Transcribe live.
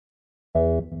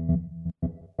You're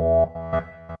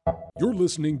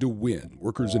listening to WIN,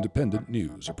 Workers Independent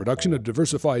News, a production of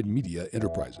Diversified Media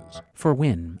Enterprises. For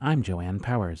WIN, I'm Joanne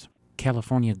Powers.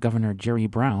 California Governor Jerry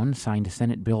Brown signed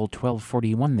Senate Bill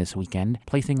 1241 this weekend,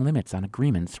 placing limits on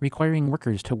agreements requiring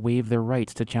workers to waive their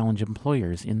rights to challenge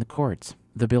employers in the courts.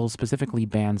 The bill specifically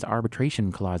bans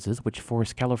arbitration clauses which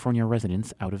force California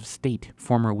residents out of state.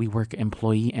 Former WeWork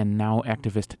employee and now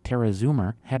activist Tara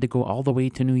Zoomer had to go all the way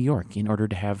to New York in order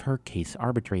to have her case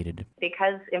arbitrated.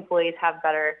 Because employees have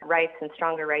better rights and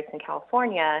stronger rights in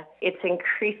California, it's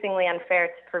increasingly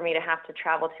unfair for me to have to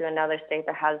travel to another state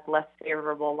that has less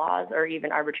favorable laws, or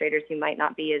even arbitrators who might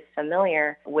not be as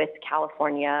familiar with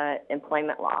California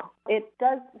employment law. It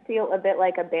does feel a bit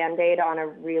like a Band-Aid on a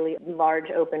really large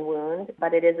open wound,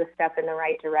 but it is a step in the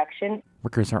right direction.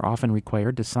 Workers are often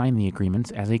required to sign the agreements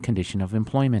as a condition of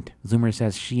employment. Zoomer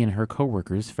says she and her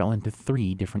co-workers fell into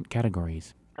 3 different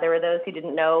categories. There were those who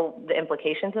didn't know the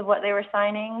implications of what they were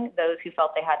signing, those who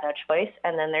felt they had no choice,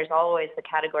 and then there's always the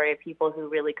category of people who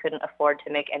really couldn't afford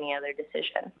to make any other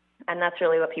decision. And that's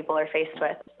really what people are faced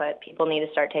with, but people need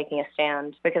to start taking a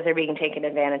stand because they're being taken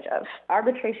advantage of.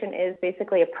 Arbitration is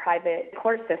basically a private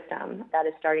court system that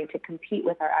is starting to compete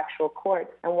with our actual courts,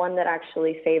 and one that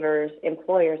actually favors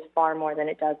employers far more than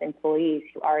it does employees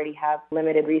who already have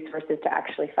limited resources to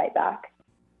actually fight back.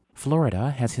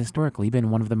 Florida has historically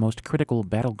been one of the most critical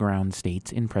battleground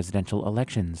states in presidential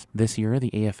elections. This year,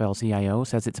 the AFL-CIO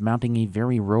says it's mounting a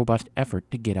very robust effort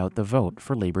to get out the vote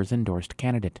for Labor's endorsed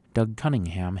candidate. Doug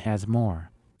Cunningham has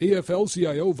more.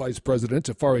 AFL-CIO Vice President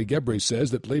Tafari Gebre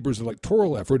says that Labor's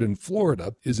electoral effort in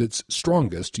Florida is its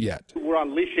strongest yet. We're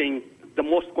unleashing the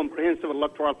most comprehensive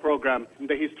electoral program in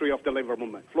the history of the labor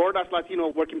movement. Florida's Latino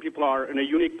working people are in a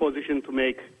unique position to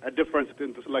make a difference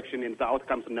in this election in the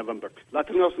outcomes in November.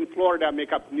 Latinos in Florida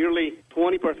make up nearly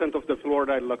 20% of the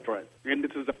Florida electorate, and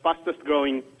this is the fastest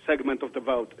growing segment of the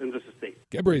vote in this state.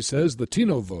 Gebre says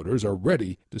Latino voters are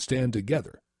ready to stand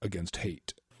together against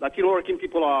hate. Latino working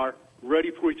people are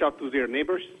ready to reach out to their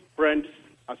neighbors, friends,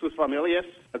 sus familias.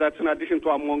 That's in addition to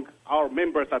among our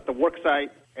members at the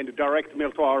worksite and direct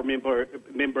mail to our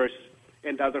members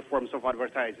and other forms of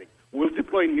advertising. We'll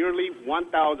deploy nearly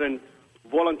 1,000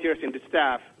 volunteers and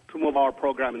staff to move our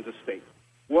program in the state.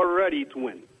 We're ready to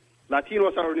win.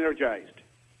 Latinos are energized,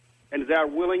 and they are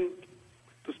willing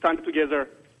to stand together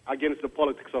against the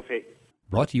politics of hate.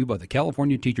 Brought to you by the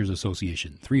California Teachers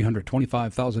Association,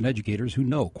 325,000 educators who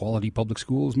know quality public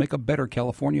schools make a better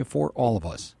California for all of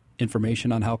us.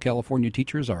 Information on how California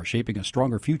teachers are shaping a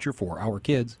stronger future for our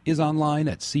kids is online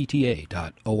at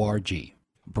cta.org.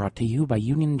 Brought to you by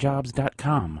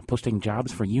UnionJobs.com, posting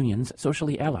jobs for unions,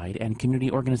 socially allied, and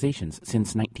community organizations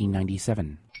since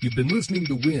 1997. You've been listening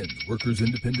to WIN, Workers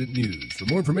Independent News. For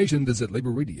more information, visit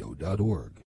laborradio.org.